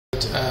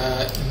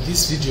that in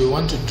this video I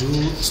want to do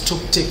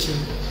stock taking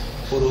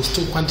or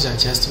stock quantity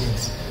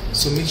adjustments.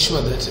 So make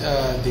sure that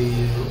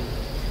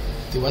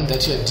the one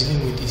that you are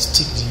dealing with is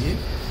ticked here.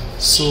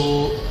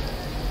 So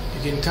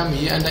you can come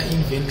here under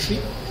inventory,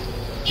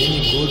 then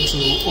you go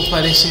to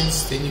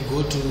operations, then you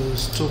go to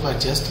stock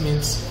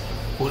adjustments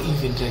or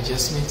inventory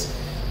adjustments,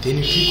 then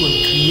you click on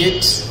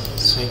create.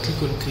 So I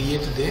click on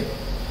create there,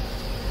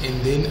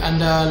 and then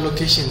under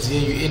locations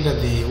here you enter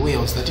the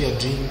warehouse that you are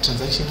doing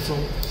transaction from.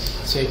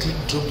 So I click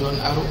drop down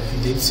arrow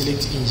and then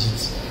select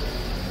engines,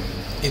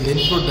 and then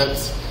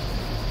products,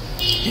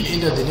 and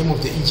enter the name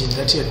of the engine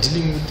that you are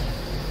dealing with.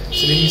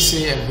 So let me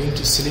say I'm going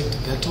to select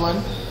that one,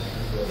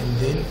 and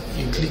then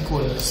you click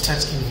on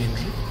start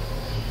inventory.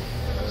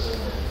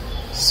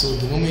 So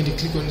the moment you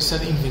click on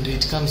start inventory,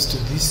 it comes to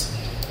this.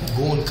 You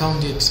go on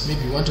count it.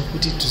 Maybe you want to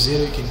put it to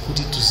 0, you can put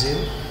it to 0.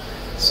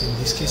 So in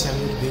this case I'm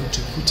not going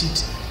to put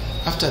it.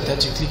 After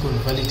that you click on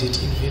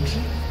validate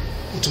inventory.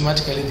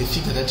 Automatically the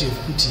figure that you've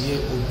put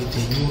here will be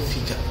the new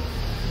figure.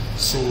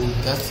 So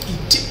that's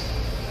it.